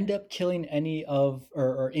end up killing any of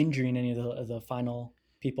or injuring any of the final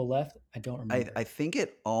people left? I don't remember. I think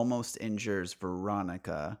it almost injures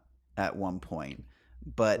Veronica at one point,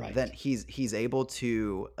 but Right. then he's able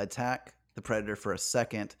to attack the Predator for a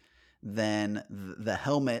second. Then the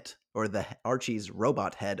helmet or the Archie's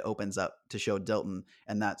robot head opens up to show Dilton,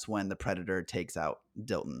 and that's when the Predator takes out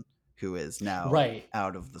Dilton, who is now Right.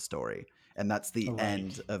 out of the story. And that's the Right.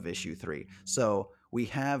 end of issue 3. So we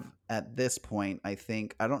have at this point, I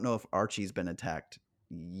don't know if Archie's been attacked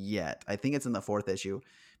yet. I think it's in the 4th issue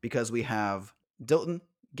because we have Dilton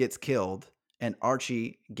gets killed and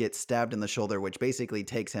Archie gets stabbed in the shoulder, which basically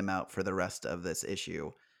takes him out for the rest of this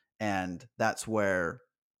issue. And that's where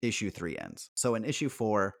issue 3 ends. So in issue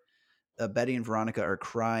 4, Betty and Veronica are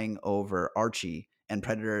crying over Archie, and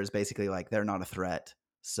Predator is basically like, they're not a threat.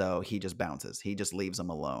 So he just bounces. He just leaves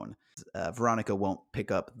them alone. Veronica won't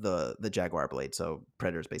pick up the Jaguar blade. So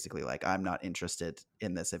Predator's basically like, I'm not interested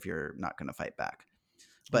in this if you're not going to fight back.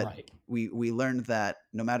 But Right. we learned that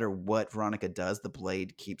no matter what Veronica does, the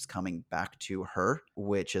blade keeps coming back to her,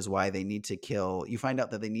 which is why they need to kill. You find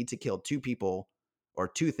out that they need to kill 2 people, or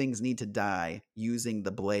 2 things need to die using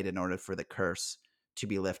the blade in order for the curse to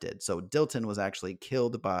be lifted. So Dilton was actually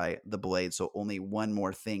killed by the blade, so only one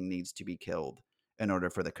more thing needs to be killed in order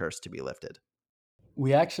for the curse to be lifted.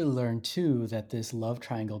 We actually learned too that this love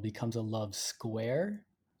triangle becomes a love square.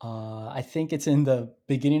 I think it's in the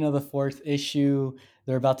beginning of the 4th issue.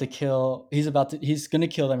 They're about to kill. He's going to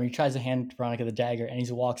kill them. He tries to hand Veronica the dagger, and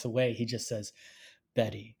he walks away. He just says,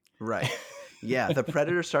 "Betty." Right. Yeah, the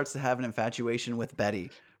Predator starts to have an infatuation with Betty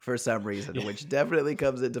for some reason, Yeah. which definitely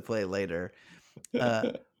comes into play later.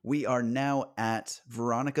 We are now at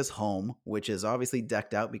Veronica's home, which is obviously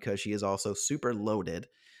decked out because she is also super loaded.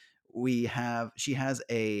 she has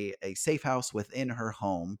a safe house within her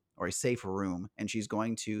home, or a safe room, and she's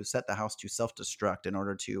going to set the house to self-destruct in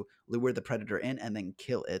order to lure the predator in and then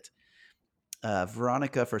kill it.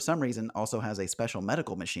 Veronica, for some reason, also has a special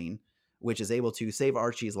medical machine which is able to save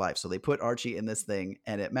Archie's life. So they put Archie in this thing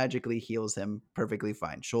and it magically heals him perfectly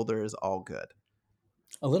fine. Shoulder is all good.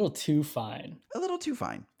 A little too fine. A little too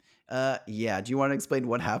fine. Yeah. Do you want to explain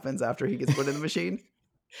what happens after he gets put in the machine?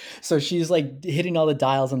 So she's like hitting all the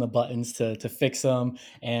dials and the buttons to fix them,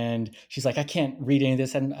 and she's like, I can't read any of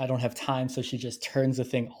this, and I don't have time. So she just turns the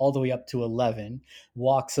thing all the way up to 11,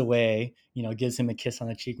 walks away, gives him a kiss on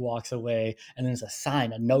the cheek, walks away, and there's a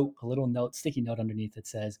sign, a note, a little note, sticky note underneath that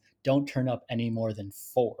says, "Don't turn up any more than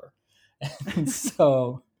 4." And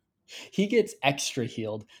so he gets extra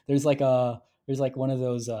healed. There's like one of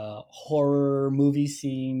those horror movie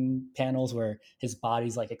scene panels where his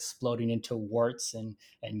body's like exploding into warts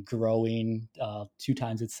and growing 2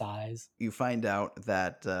 times its size. You find out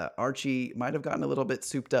that Archie might have gotten a little bit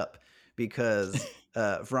souped up because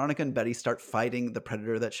Veronica and Betty start fighting the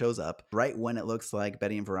predator that shows up. Right when it looks like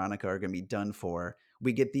Betty and Veronica are going to be done for,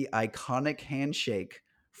 we get the iconic handshake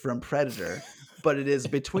from Predator, but it is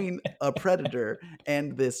between a predator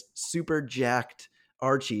and this super jacked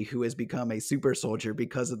Archie who has become a super soldier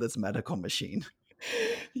because of this medical machine.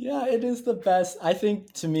 Yeah, it is the best. I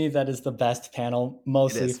think to me that is the best panel, It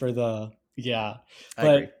mostly is. for the yeah. I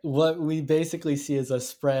agree. But what we basically see is a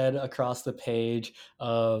spread across the page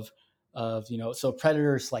of so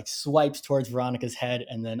Predator's like swipes towards Veronica's head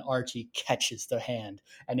and then Archie catches the hand.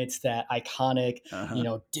 And it's that iconic,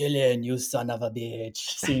 Uh-huh. Dylan, you son of a bitch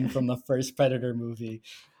scene from the first Predator movie.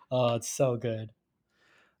 Oh, it's so good.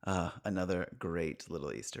 Another great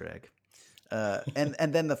little Easter egg.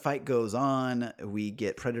 And then the fight goes on. We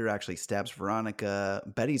get Predator actually stabs Veronica.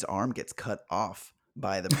 Betty's arm gets cut off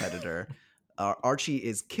by the Predator. Archie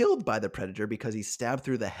is killed by the Predator because he's stabbed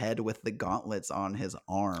through the head with the gauntlets on his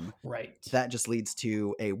arm. Right. That just leads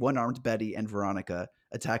to a one-armed Betty and Veronica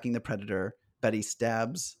attacking the Predator. Betty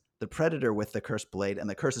stabs the Predator with the cursed blade, and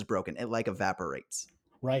the curse is broken. It like evaporates.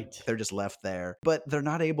 Right. They're just left there, but they're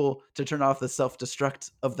not able to turn off the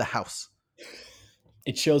self-destruct of the house.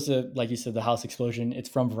 It shows like you said, the house explosion. It's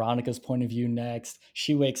from Veronica's point of view next.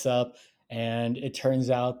 She wakes up, and it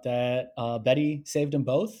turns out that Betty saved them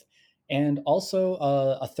both. And also,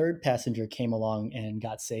 a third passenger came along and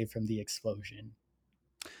got saved from the explosion.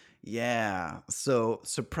 Yeah. So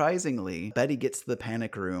surprisingly, Betty gets to the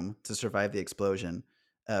panic room to survive the explosion,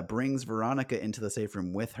 brings Veronica into the safe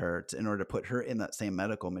room with her in order to put her in that same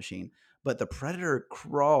medical machine. But the Predator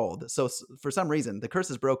crawled. So for some reason, the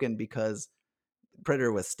curse is broken because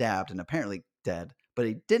Predator was stabbed and apparently dead, but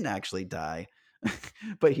he didn't actually die.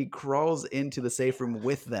 But he crawls into the safe room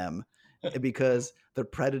with them because the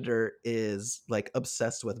Predator is like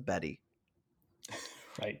obsessed with Betty.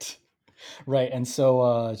 Right. Right. And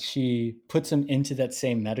so she puts him into that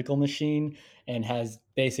same medical machine and has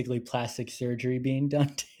basically plastic surgery being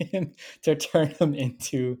done to him to turn him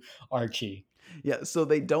into Archie. Yeah, so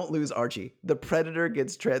they don't lose Archie. The Predator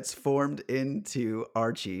gets transformed into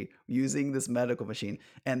Archie using this medical machine.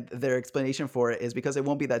 And their explanation for it is because it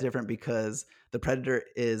won't be that different because the Predator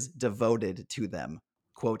is devoted to them,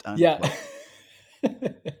 quote Yeah.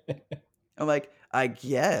 unquote. I'm like, I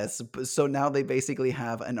guess. So now they basically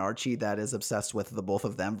have an Archie that is obsessed with the both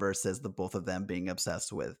of them versus the both of them being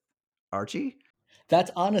obsessed with Archie.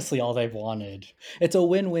 That's honestly all they've wanted. It's a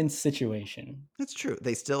win-win situation. That's true.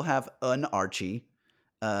 They still have an Archie.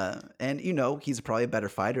 And he's probably a better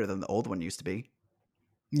fighter than the old one used to be.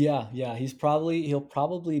 Yeah, yeah. He'll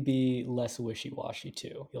probably be less wishy-washy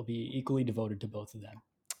too. He'll be equally devoted to both of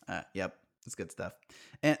them. Yep, that's good stuff.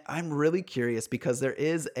 And I'm really curious because there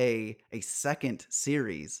is a second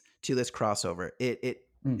series to this crossover.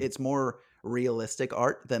 Mm. It's more realistic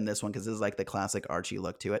art than this one because this is like the classic Archie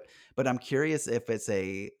look to it. But I'm curious if it's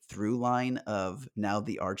a through line of now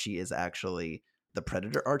the Archie is actually the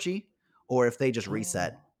Predator Archie, or if they just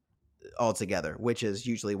reset Oh. altogether, which is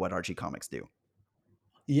usually what Archie comics do.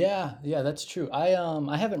 Yeah, yeah, that's true. I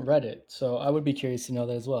haven't read it, so I would be curious to know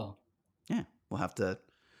that as well. Yeah, we'll have to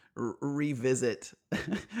revisit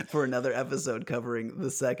for another episode covering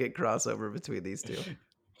the second crossover between these two.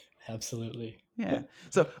 Absolutely. Yeah.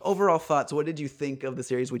 So, overall thoughts, what did you think of the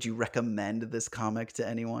series? Would you recommend this comic to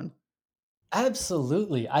anyone?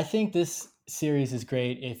 Absolutely. I think this series is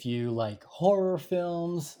great if you like horror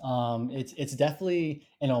films. It's definitely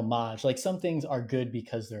an homage. Like some things are good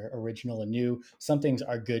because they're original and new. Some things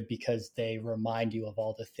are good because they remind you of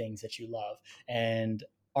all the things that you love. And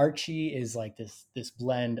Archie is like this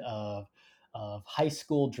blend of high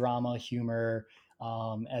school drama humor,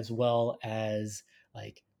 as well as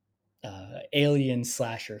like alien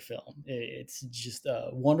slasher film. It's just a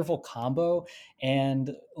wonderful combo.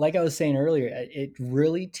 And like I was saying earlier, it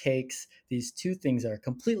really takes these two things that are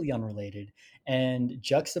completely unrelated and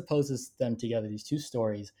juxtaposes them together, these two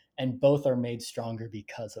stories, and both are made stronger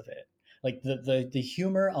because of it. Like the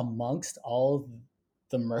humor amongst all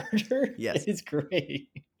the murder Yes. is great.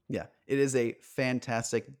 Yeah. It is a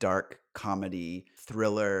fantastic dark comedy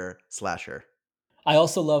thriller slasher. I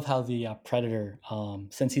also love how the Predator,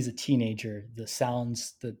 since he's a teenager, the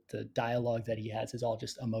sounds, the dialogue that he has is all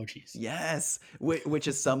just emojis. Yes, which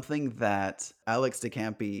is something that Alex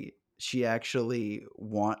DeCampi, she actually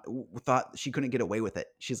thought she couldn't get away with it.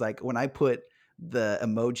 She's like, when I put the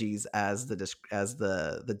emojis as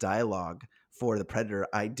the dialogue for the Predator,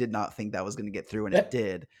 I did not think that was going to get through, and it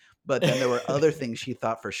did. But then there were other things she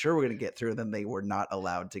thought for sure were going to get through, and then they were not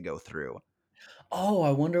allowed to go through. Oh,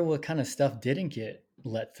 I wonder what kind of stuff didn't get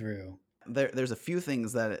let through. There's a few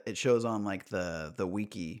things that it shows on like the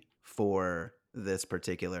wiki for this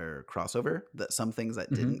particular crossover, that some things that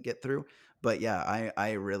Hmm. didn't get through. But yeah,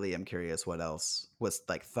 I really am curious what else was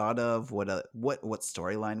like thought of, what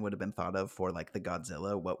storyline would have been thought of for like the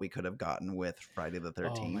Godzilla, what we could have gotten with Friday the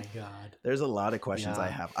Oh my 13th. God. There's a lot of questions I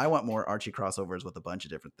Yeah. have. I want more Archie crossovers with a bunch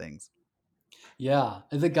of different things. Yeah.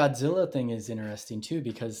 The Godzilla thing is interesting too,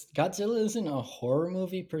 because Godzilla isn't a horror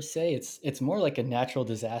movie per se. It's more like a natural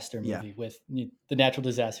disaster Yeah. movie with the natural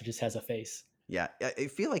disaster just has a face. Yeah. I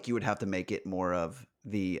feel like you would have to make it more of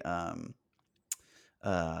the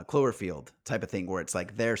Cloverfield type of thing, where it's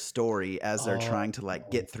like their story as they're Oh. trying to like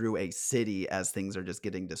get through a city as things are just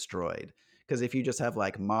getting destroyed. Because if you just have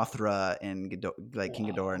like Mothra and King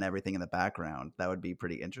Ghidorah and Wow. everything in the background, that would be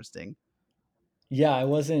pretty interesting. Yeah, I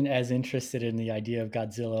wasn't as interested in the idea of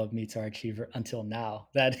Godzilla meets Archie until now.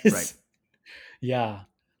 That Right. is, yeah,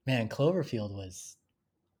 man, Cloverfield was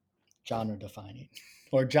genre defining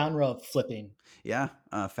or genre flipping. Yeah.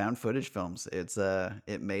 Found footage films.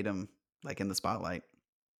 It made them like in the spotlight.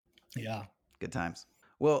 Yeah. Good times.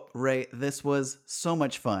 Well, Ray, this was so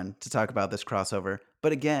much fun to talk about this crossover.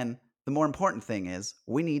 But again, the more important thing is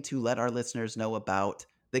we need to let our listeners know about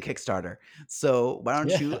the Kickstarter. So why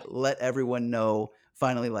don't you Yeah. let everyone know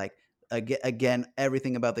finally, like, again,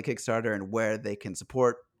 everything about the Kickstarter and where they can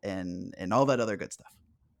support and all that other good stuff.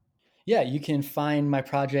 Yeah, you can find my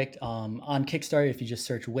project on Kickstarter if you just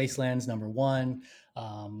search Wastelands #1,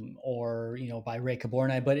 or by Ray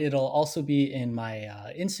Caburnay. But it'll also be in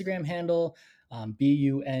my Instagram handle,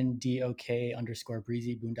 BUNDOK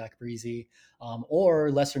 _ breezy,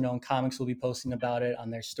 or lesser known comics will be posting about it on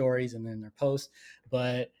their stories and then their posts.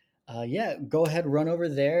 But yeah, go ahead, run over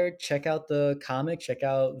there, check out the comic, check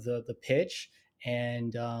out the pitch,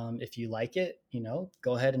 and if you like it,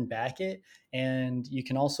 go ahead and back it. And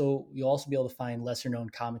you'll also be able to find lesser known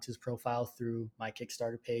comics' profile through my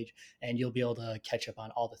Kickstarter page, and you'll be able to catch up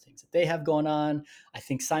on all the things that they have going on. I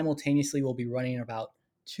think simultaneously we'll be running about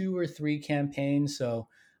 2 or 3 campaigns, so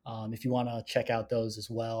if you want to check out those as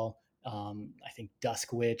well, I think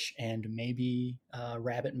Dusk Witch and maybe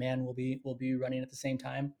Rabbit Man will be running at the same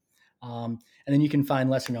time. And then you can find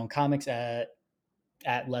lesser known comics at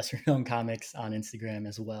lesser known comics on Instagram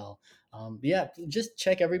as well. But yeah, just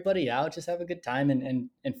check everybody out. Just have a good time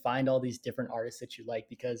and find all these different artists that you like,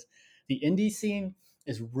 because the indie scene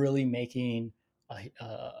is really making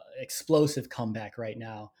a explosive comeback right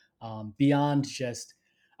now. Beyond just,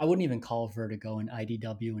 I wouldn't even call Vertigo and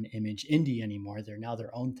IDW and Image indie anymore. They're now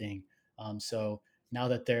their own thing. So now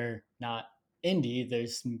that they're not indie,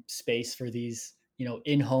 there's space for these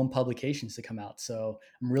in-home publications to come out. So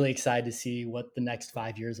I'm really excited to see what the next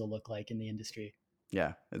 5 years will look like in the industry.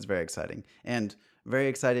 Yeah, it's very exciting. And very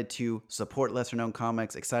excited to support lesser known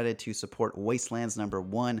comics, excited to support Wastelands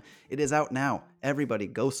 #1. It is out now. Everybody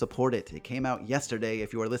go support it. It came out yesterday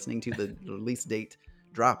if you are listening to the release date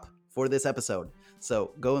drop for this episode.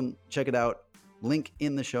 So go and check it out. Link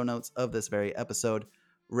in the show notes of this very episode.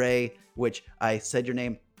 Ray, which I said your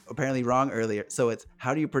name apparently wrong earlier. So it's,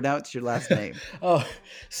 how do you pronounce your last name? Oh,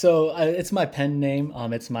 so it's my pen name.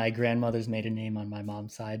 It's my grandmother's maiden name on my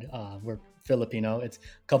mom's side. We're Filipino. It's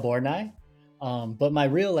Caburnay. But my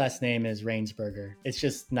real last name is Rainsberger. It's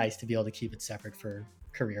just nice to be able to keep it separate for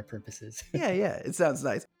career purposes. Yeah, it sounds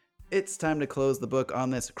nice. It's time to close the book on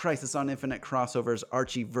this Crisis on Infinite Crossovers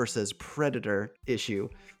Archie versus Predator issue.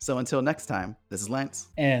 So until next time, this is Lance.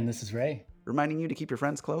 And this is Ray. Reminding you to keep your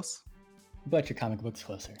friends close. But your comic books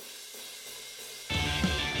closer.